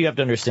mean, you have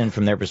to understand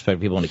from their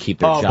perspective, people want to keep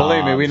their jobs.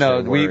 believe me, we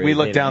know. They're We worried.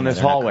 look down this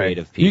they're not hallway.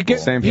 creative people. You get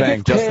Same you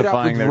thing, get paired up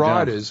justifying with their job.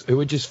 writers who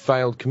are just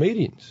failed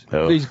comedians.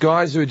 Oh. These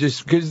guys who are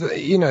just because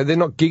they're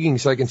not gigging,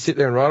 so they can sit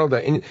there and write all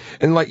day.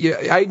 And like your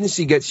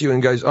agency gets you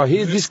and goes, oh,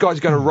 here's this guy's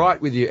going to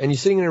write with you, and you're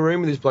sitting in a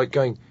room with this bloke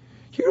going,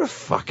 you're a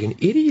fucking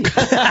idiot.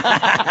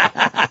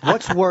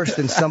 What's worse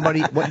than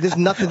somebody? There's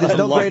no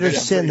greater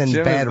sin than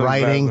Jim bad is the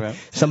writing. best,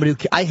 man. Somebody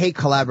I hate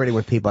collaborating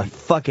with people. I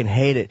fucking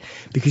hate it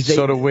because they.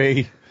 So do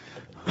we.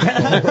 And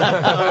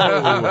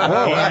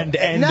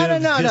end No. of I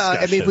mean, if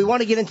discussion. we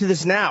want to get into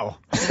this now.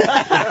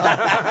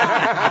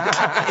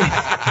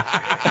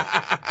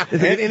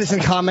 If an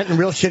innocent comment and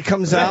real shit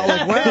comes out,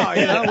 like,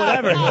 well,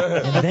 whatever.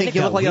 I think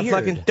you look like a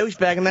fucking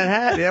douchebag in that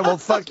hat. Yeah, well,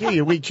 fuck you.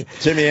 You're weak.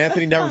 Jimmy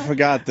Anthony never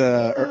forgot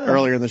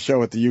earlier in the show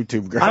with the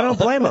YouTube girl. I don't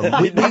blame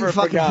him. We never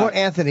fucking forgot. poor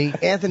Anthony.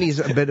 Anthony's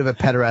a bit of a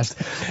pederast.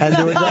 And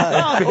there was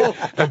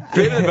A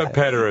bit of a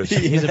pederast.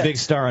 He's a big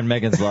star on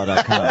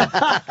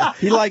meganslaw.com.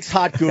 He likes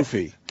hot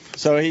goofy.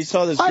 So he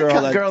saw this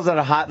girl that girls that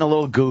are hot and a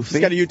little goofy. she's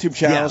got a YouTube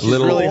channel. Yeah. She's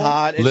Little- really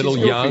hot. And little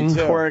she's goofy, young.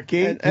 too.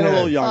 Quirky. And a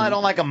little young. Well, I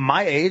don't like them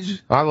my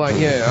age. I like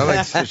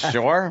For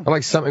sure. I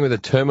like something with a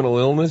terminal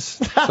illness,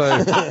 so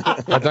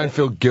I don't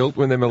feel guilt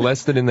when they're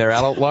molested in their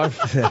adult life.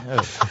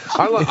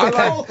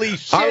 Holy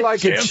shit, I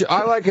like Jim.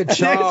 I like a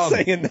child.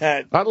 saying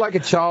that. I'd like a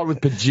child with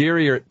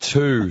progeria at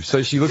 2,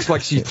 so she looks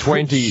like she's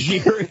 20.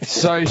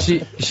 So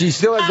she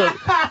still has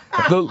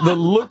the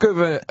look of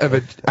an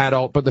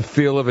adult, but the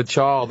feel of a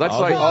child. That's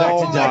like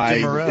Oh my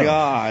Moreau.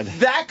 God.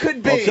 That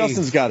could be Well,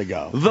 Justin's got to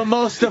go. the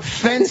most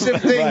offensive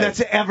thing Right.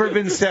 that's ever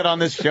been said on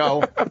this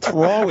show. What's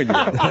wrong with you?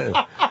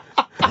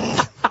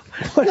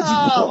 What is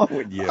wrong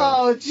with you?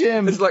 Oh,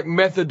 Jim. it's like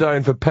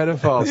methadone for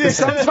pedophiles. 'Cause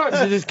sometimes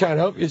you just can't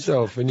help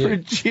yourself, and you.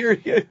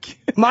 Progeria.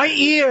 my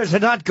ears are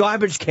not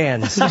garbage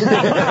cans. No,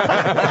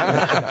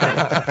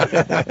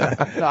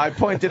 I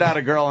pointed out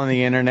a girl on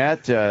the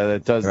internet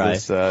that does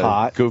this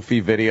Hot.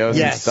 goofy videos and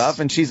Yes. stuff,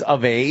 and she's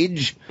of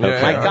age.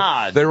 Yeah. My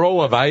God. They're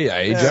all of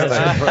age, aren't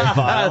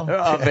they?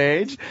 Of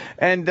age,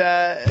 and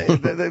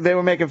they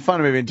were making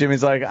fun of me. And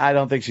Jimmy's like, I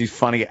don't think she's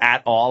funny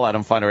at all. I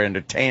don't find her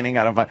entertaining.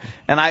 I don't find,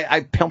 and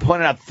I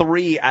pointed out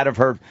 3 out of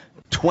her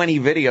 20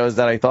 videos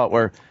that I thought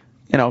were,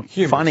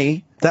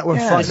 funny. That were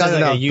fun. This is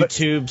like a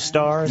YouTube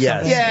star or Yes.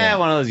 something? Yeah,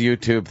 one of those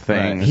YouTube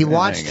things. He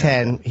watched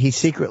 10. He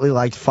secretly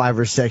liked 5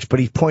 or 6, but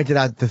he pointed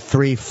out the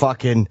 3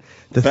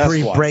 Best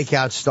three ones.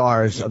 breakout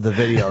stars of the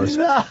videos.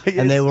 No,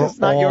 and they were it's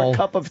not all, your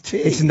cup of tea.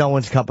 It's no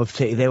one's cup of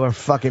tea. They were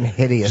fucking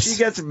hideous. She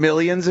gets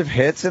millions of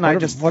hits, and I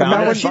just what found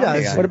about it what she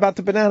funny. does? What about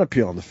the banana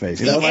peel on the face?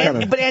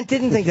 But Ant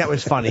didn't think that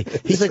was funny.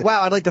 He's like,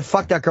 wow, I'd like to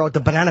fuck that girl with the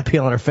banana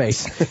peel on her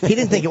face. He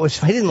didn't think it was.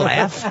 He didn't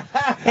laugh.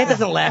 Ant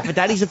doesn't laugh at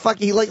that. He's a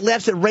fucking. He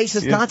laughs at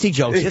racist Nazi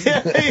jokes.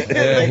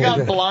 They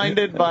got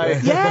blinded by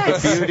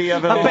Yes. the beauty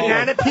of it A all.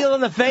 banana peel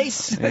in the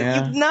face?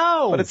 Yeah.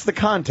 No. But it's the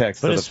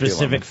context. What of a the peel on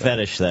specific the face.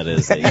 fetish that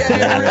is.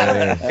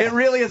 It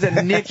really is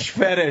a niche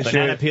fetish.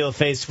 Banana peel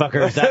face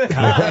fuckers.com.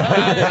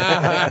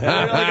 We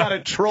really got to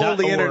troll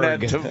the .org. internet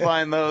to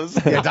find those.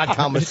 Yeah,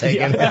 .com was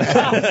taken.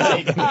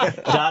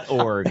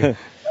 .org.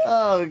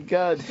 Oh,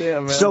 God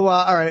damn, man. So,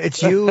 all right,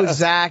 it's you,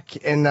 Zach,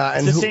 and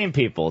It's the same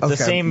people. It's the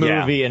Okay. same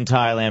movie in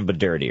Thailand, but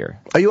dirtier.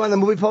 Are you on the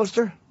movie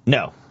poster?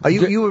 No. Are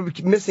you were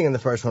missing in the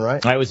first one,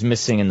 right? I was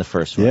missing in the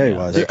first one. Yeah, he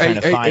was. They're trying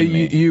to Are find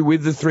me. you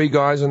with the 3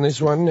 guys on this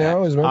one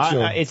now as much?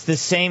 or? It's the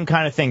same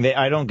kind of thing.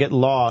 I don't get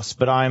lost,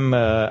 but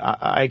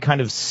I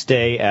kind of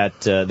stay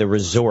at the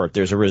resort.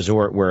 There's a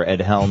resort where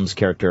Ed Helms'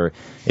 character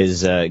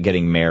is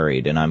getting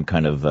married, and I'm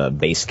kind of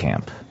base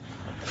camp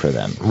for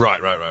them.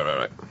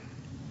 Right.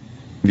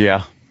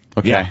 Yeah.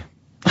 Okay. Yeah.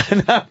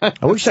 I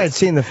wish I had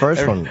seen the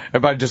first one.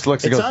 Everybody just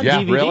looks and It's goes, on yeah,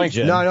 DVD, really?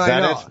 Jim. No, Is I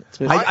that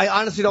know. it? I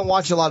honestly don't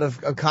watch a lot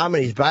of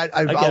comedies, but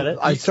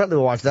I certainly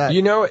will watch that.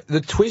 You know, the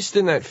twist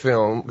in that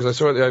film, because I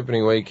saw it the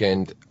opening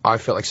weekend, I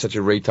felt like such a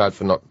retard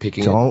for not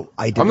picking it. I'm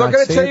I'm not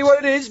going to tell you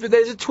what it is, but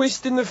there's a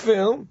twist in the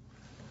film.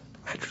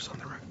 Mattress on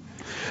the roof.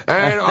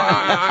 And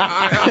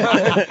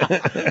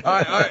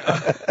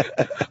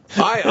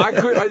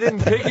I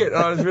didn't pick it.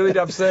 I was really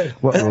upset.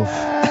 What roof?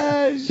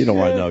 You don't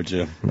want to know,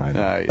 Jim.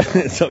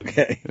 It's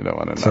okay. You don't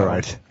want to know. It's all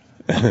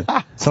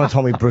right. Someone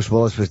told me Bruce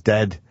Willis was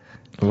dead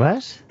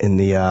What? in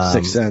the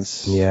Sixth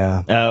Sense.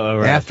 Yeah. Oh,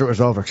 right. After it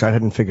was over, because I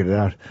hadn't figured it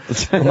out.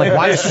 I'm like,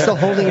 why is he still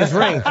holding his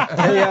ring?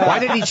 Why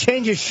did he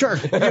change his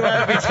shirt? You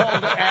had to be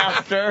told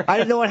after. I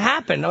didn't know what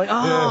happened. I'm like,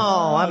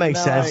 oh, that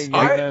makes sense.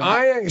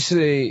 I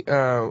actually,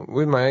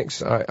 with my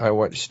ex, I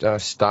watched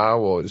Star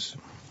Wars.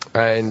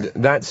 And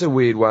that's a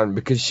weird one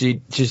because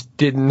she just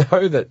didn't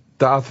know that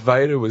Darth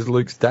Vader was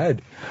Luke's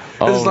dad.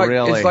 Oh, it's like,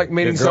 really? It's like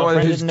meeting Your someone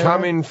girlfriend who's didn't know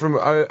come that? in from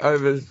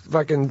over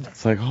fucking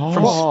It's like, oh.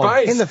 from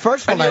space. In the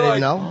first one, And I you're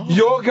didn't like, know.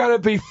 You're gonna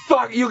be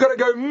you're gonna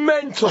go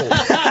mental when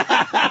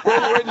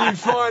you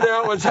find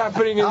out what's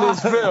happening in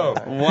this film.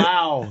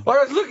 Wow. Like,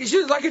 I was looking, she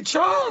was like a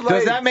child. Like,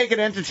 Does that make it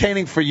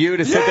entertaining for you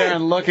to sit there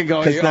and look and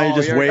go, 'Cause now you're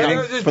just waiting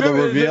There's for the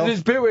reveal.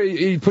 This bit where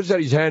he puts out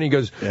his hand, he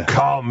goes,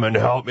 "Come and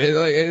help me."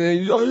 Like, and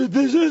he's, oh,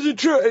 this isn't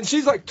true. And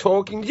she's like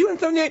talking. You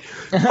want something?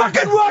 Fucking watch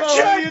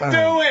What are it. you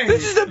doing?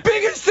 This is the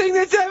biggest thing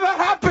that's ever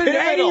happened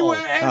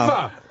anywhere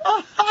ever.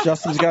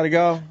 Justin's got to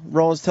go.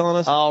 Roland's telling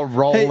us. Oh,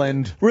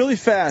 Roland. Hey, really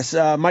fast,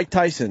 Mike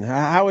Tyson.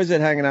 How is it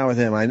hanging out with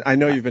him? I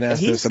know you've been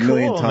asked He's this a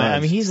million cool, times. man. I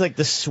mean, he's like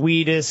the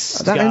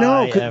sweetest I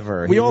know, guy 'cause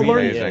ever. we He all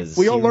really learned is.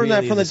 we all He learned that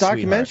really from the is a sweetheart.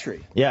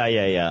 documentary.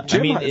 Yeah. Jim,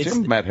 I mean, it's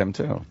Jim met him,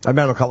 too. I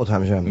met him a couple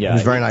times, yeah. He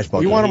was very nice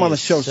bloke. You want him on the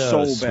He's show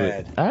so sweet.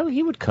 bad. Oh,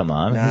 he would come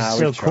on. Nah, he's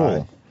so we've cool.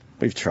 tried.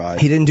 We've tried.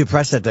 He didn't do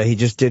press that day. He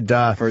just did.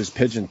 For his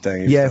pigeon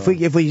thing. Yeah, if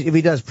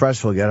he does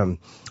press, we'll get him.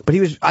 But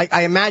he was.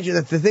 I imagine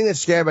that the thing that's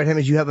scary about him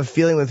is you have a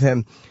feeling with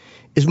him.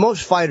 Is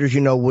most fighters,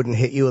 wouldn't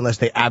hit you unless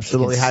they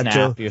absolutely had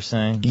Snap, to. you're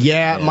saying?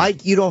 Yeah,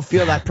 Mike, you don't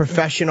feel that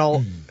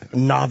professional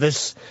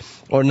novice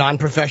or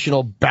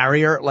non-professional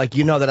barrier. Like,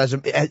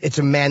 that it's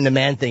a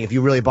man-to-man thing. If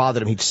you really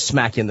bothered him, he'd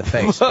smack you in the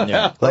face.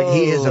 Yeah. Like,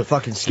 he is a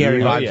fucking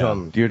scary vibe to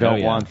him. You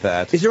don't want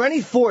that. Is there any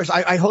force?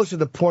 I hosted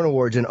the Porn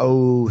Awards in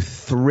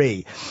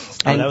 2003.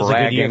 And that was a good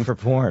bragging. year for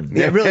porn.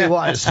 It really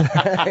was.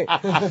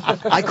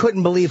 I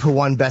couldn't believe who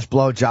won Best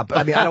Blowjob.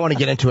 I mean, I don't want to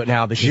get into it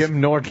now because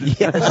Jim Norton.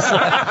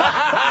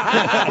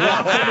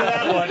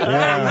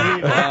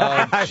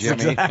 Oh,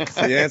 Jimmy. Yeah,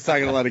 it's not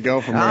going to let it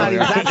go from He earlier.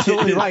 was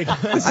absolutely right.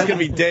 This is going to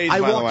be days, I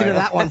by the walked way. into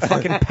that one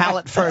fucking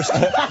palate first. You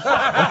walked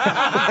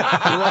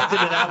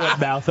into that with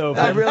mouth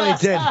open. I really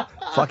did.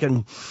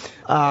 Fucking.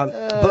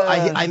 But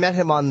I met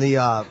him on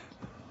the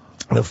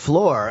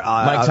floor.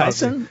 Mike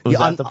Tyson? Was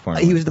that the Porn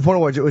He was at the Porn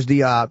Awards. It was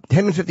the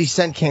him and 50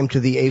 Cent came to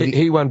the AV.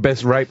 He won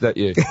Best Rape that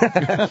year.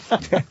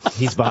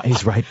 He's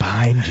right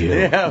behind you.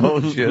 Yeah,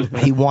 oh, shit.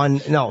 He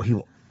won. No, he.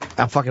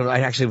 I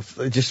actually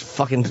just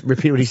fucking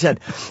repeat what he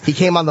said. He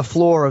came on the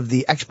floor of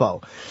the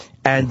expo,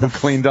 and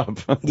Cleaned up.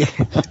 he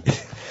came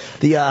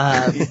on. No,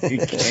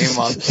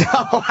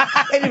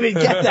 I didn't even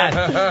get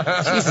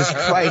that. Jesus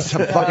Christ,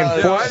 I'm fucking. I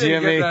didn't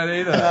Jimmy. get that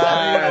either.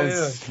 I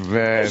didn't get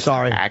that either.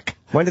 Sorry. Hack.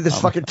 When did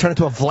this fucking turn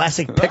into a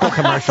Vlasic pickle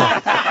commercial?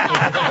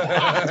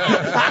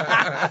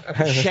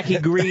 Shecky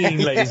Green,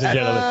 ladies and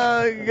gentlemen.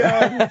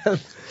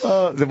 Oh,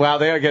 God. Wow,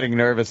 they are getting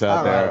nervous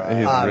out there. right,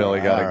 He's really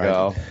got to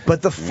go.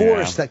 But the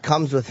force that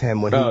comes with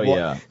him when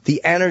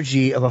the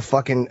energy of a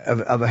fucking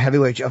of a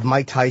heavyweight of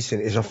Mike Tyson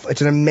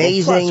it's an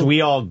amazing. Plus, we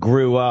all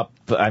grew up.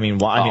 I was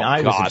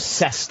God.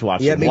 obsessed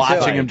watching. Yeah, me too.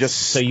 Watching him just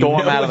so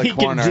storm out of the what he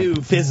corner. can do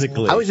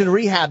physically. I was in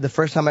rehab the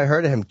first time I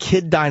heard of him.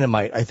 Kid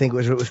Dynamite, I think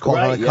was what it was called,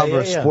 Right, on the yeah, cover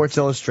of yeah. Sports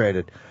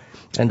Illustrated.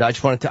 And I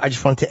just wanted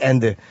to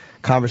end the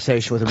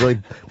conversation with a really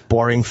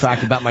boring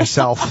fact about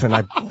myself, and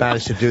I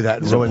managed to do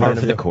that. And ruin par for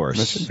the interview. course.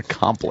 This is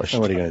accomplished.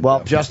 What are you gonna Well,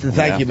 do? Justin,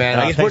 thank you, man.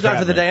 I guess we're thanks for done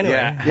for the day having me.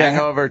 anyway. Yeah,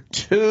 Hangover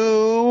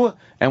 2.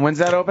 And when's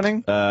that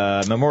opening?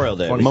 Memorial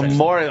Day.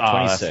 Memorial.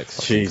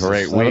 26. Jesus.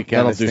 Great That'll- weekend.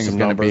 that'll This do thing's some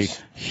going to be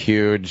numbers.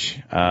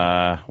 huge.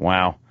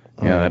 Wow.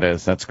 Yeah, that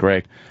is. That's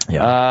great.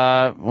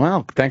 Yeah.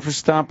 Well, thanks for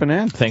stopping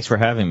in. Thanks for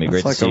having me.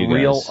 Great It's to like see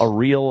you guys. a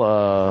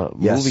real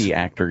Yes. movie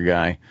actor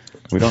guy.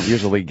 We don't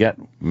usually get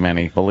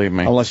many, believe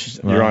me. Unless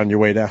you're on your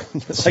way down.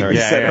 Like Sorry.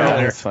 you said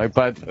earlier. that's right.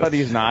 But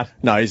he's not.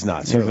 No, he's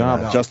not. Certainly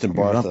not. not. Justin He's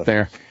Bartha. up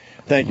there.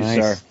 Thank you,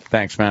 Nice. sir.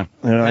 Thanks, man.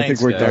 I think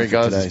Thanks, we're guys. done There he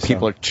goes. for today.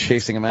 People are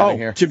chasing him out of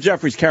here. Jim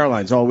Jefferies,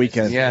 Caroline's all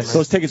weekend. Yes.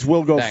 Those tickets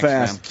will go Thanks,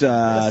 fast.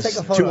 Let's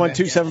take a photo, man.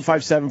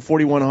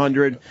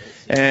 212-757-4100.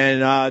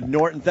 And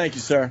Norton, thank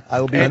you, sir. I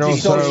will be And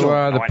also Antisocial.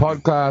 the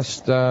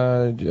podcast,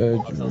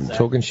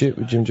 Talking Shit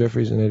with Jim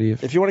Jefferies and Eddie.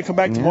 If you want to come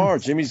back tomorrow,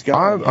 Jimmy's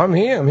got. I'm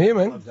here,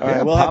 man. All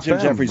right, we'll have Pop Jim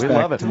in. Jefferies We back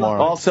love it.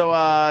 tomorrow.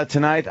 Also,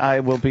 tonight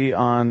I will be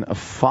on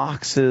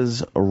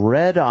Fox's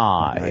Red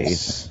Eye.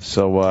 Nice.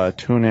 So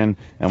tune in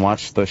and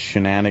watch the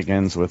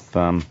shenanigans with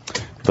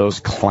those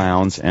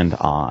clowns and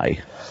I.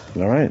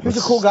 All right. He's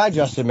a cool guy,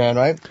 Justin, man,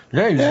 right?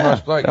 Yeah, he's a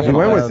nice bloke. He yeah.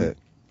 went with it.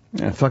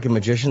 Fucking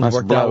magicians Nice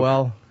worked bloke. out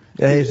well.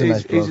 Yeah, he's a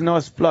nice bloke. He's a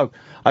nice bloke.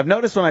 I've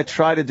noticed when I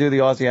try to do the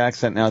Aussie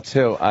accent now,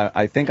 too,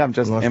 I think I'm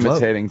just Nice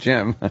imitating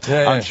Jim.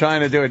 Yeah. I'm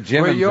trying to do a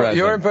Jim Well, impression.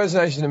 your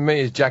impersonation of me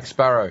is Jack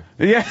Sparrow.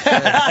 Yeah.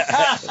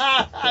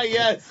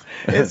 Yes,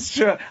 it's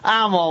true.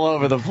 I'm all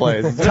over the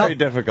place. It's very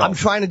difficult. I'm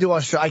trying to do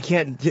Australia. I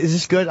can't. Is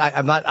this good?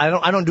 I'm not.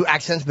 I don't do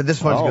accents, but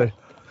this one's Oh. good.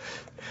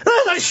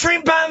 There's a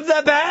shrimp on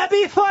the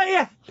baby for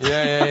you.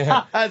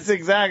 Yeah. That's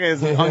exactly.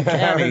 It's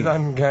uncanny. It's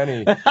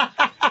uncanny.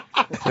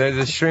 There's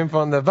a shrimp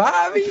on the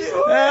barbie.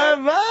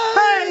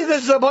 Hey,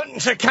 there's a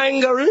bunch of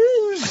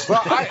kangaroos.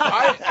 Well,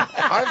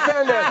 I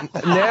found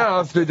out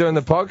now through doing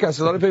the podcast,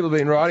 a lot of people have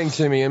been writing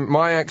to me, and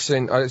my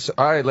accent,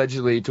 I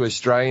allegedly to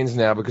Australians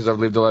now, because I've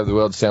lived all over the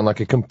world, sound like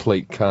a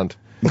complete cunt.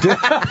 And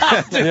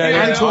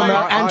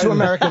to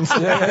Americans.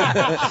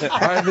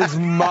 I have this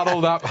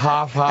muddled up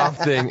half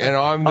thing, and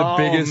I'm the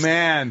biggest. Oh,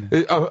 man.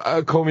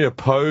 Call me a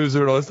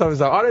poser and all this stuff.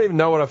 I don't even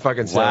know what I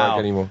fucking sound like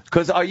anymore.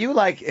 Because are you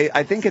like,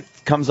 I think it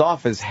comes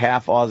off as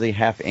half Aussie,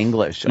 half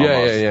English. Almost.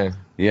 Yeah.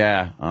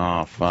 Yeah.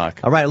 Oh,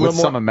 fuck. All right, a little With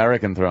more. some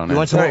American thrown in. You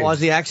want some more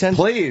Aussie accents?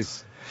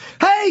 Please.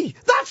 Hey,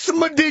 that's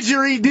my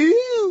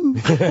didgeridoo.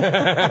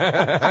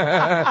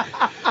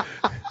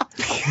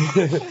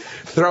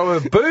 Throw a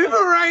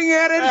boomerang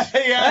at it.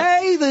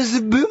 Hey, there's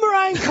a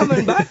boomerang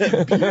coming back.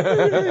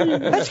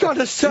 That's got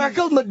to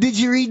circle my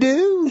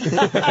didgeridoo.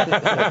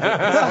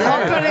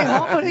 The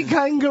hoppity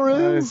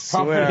kangaroo.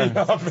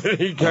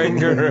 Hoppity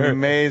kangaroo.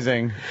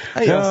 Amazing.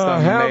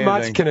 How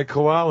much can a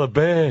koala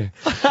bear?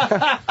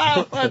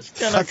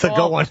 That's a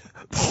good one.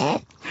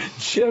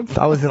 Chip.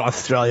 I was in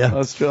Australia.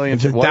 Australian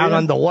Just chip. down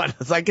under what?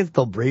 It's like I can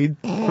still breathe.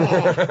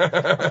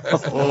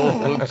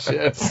 Oh,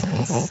 Chip.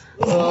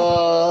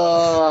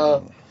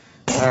 All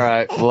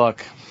right,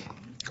 look.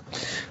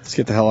 Let's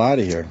get the hell out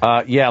of here.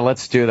 Yeah,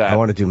 let's do that. I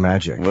want to do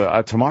magic.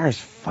 Well, tomorrow's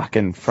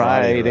fucking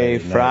Friday.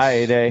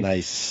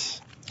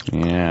 Nice.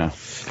 Yeah.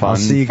 Fun, I'll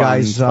see you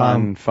guys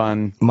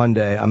fun.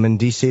 Monday. I'm in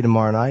D.C.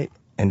 tomorrow night.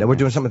 And we're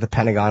doing something at the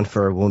Pentagon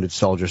for wounded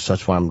soldiers, so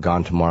that's why I'm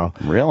gone tomorrow.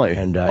 Really?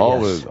 And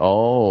yes.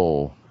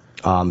 So,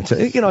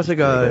 it's like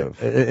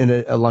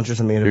a lunch or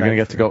something. You're going to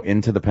get to go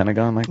into the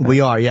Pentagon like that?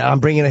 We are, yeah. I'm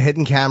bringing a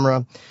hidden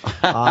camera.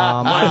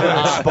 I'm going to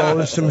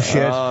expose some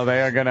shit. Oh,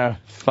 they are going to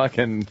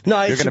fucking...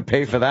 No, you're going to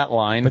pay for that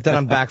line. But then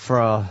I'm back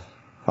for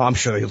I'm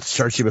sure they'll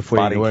search you before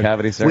body you do it.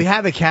 cavity search. We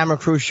have a camera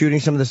crew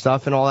shooting some of the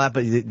stuff and all that,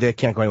 but they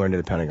can't go anywhere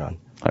near the Pentagon.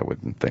 I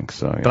wouldn't think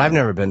so. Yeah. But I've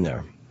never been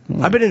there.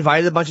 I've been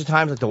invited a bunch of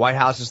times, like the White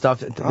House and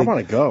stuff. I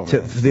want to go.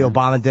 To the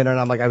Obama dinner, and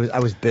I'm like, I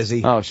was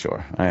busy. Oh,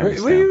 sure. I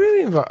understand. Were you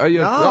really invited?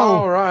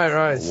 No. Oh,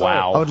 right.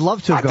 Wow. I would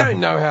love to I go. don't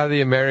know how the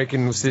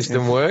American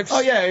system works. Oh,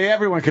 yeah,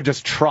 everyone could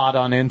just trot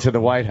on into the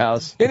White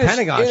House. The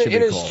Pentagon should be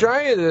in cool.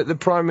 Australia, the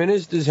Prime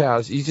Minister's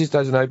house, he just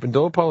has an open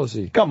door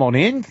policy. Come on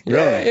in.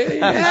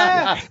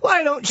 Yeah,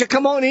 why don't you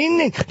come on in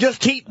and just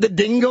keep the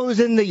dingoes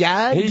in the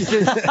yard? He's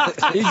just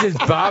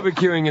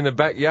barbecuing in the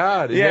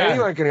backyard. Yeah.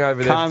 Anyone can go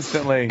over there.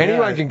 Constantly.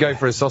 Anyone can go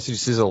for a sausage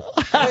sizzle.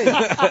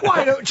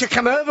 Why don't you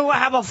come over? We'll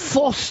have a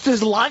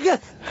Foster's Lager.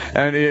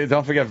 And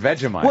don't forget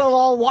Vegemite. We'll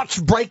all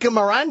watch Breaker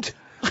Morant.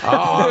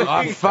 Oh,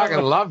 I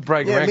fucking love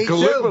Breaking Yeah, Rank. me too.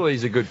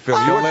 Gallipoli's a good film.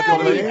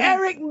 Gallipoli?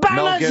 Eric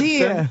Banner's Gibson?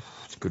 here.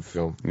 It's a good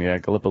film. Yeah,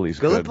 Gallipoli's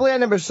good. Gallipoli I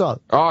never saw.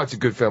 Oh, it's a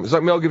good film. It's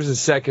like Mel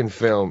Gibson's second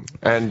film,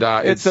 and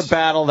It's a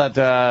battle that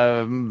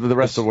the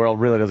rest of the world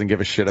really doesn't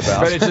give a shit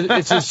about. But it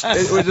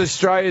was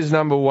Australia's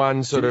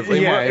 #1 sort of.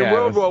 In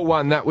World War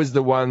One, that was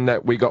the one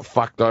that we got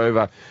fucked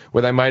over,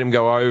 where they made him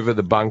go over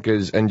the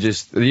bunkers, and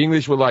just the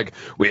English were like,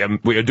 we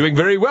are doing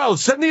very well.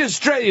 Send the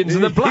Australians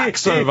and the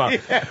blacks over, right?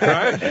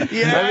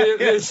 Yeah. And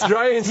the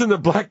Australians and the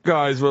black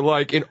guys were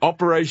like in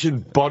Operation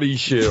Body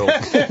Shield.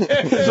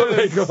 That's what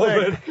they called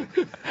it.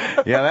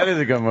 Yeah, that is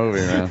a good movie,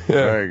 man. Yeah.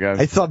 Very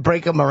good. I saw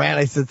Breaker Morant.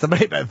 I said,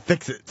 somebody better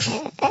fix it.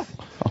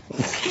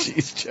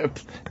 Jeez, Chip.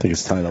 I think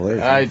it's time to leave.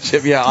 All right,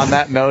 Chip, yeah, on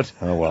that note,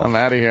 Oh, well. I'm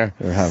out of here.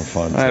 We're having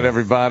fun. All right,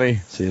 everybody.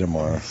 See you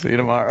tomorrow. See you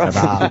tomorrow.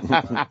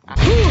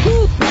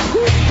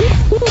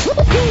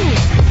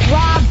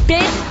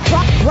 Robin.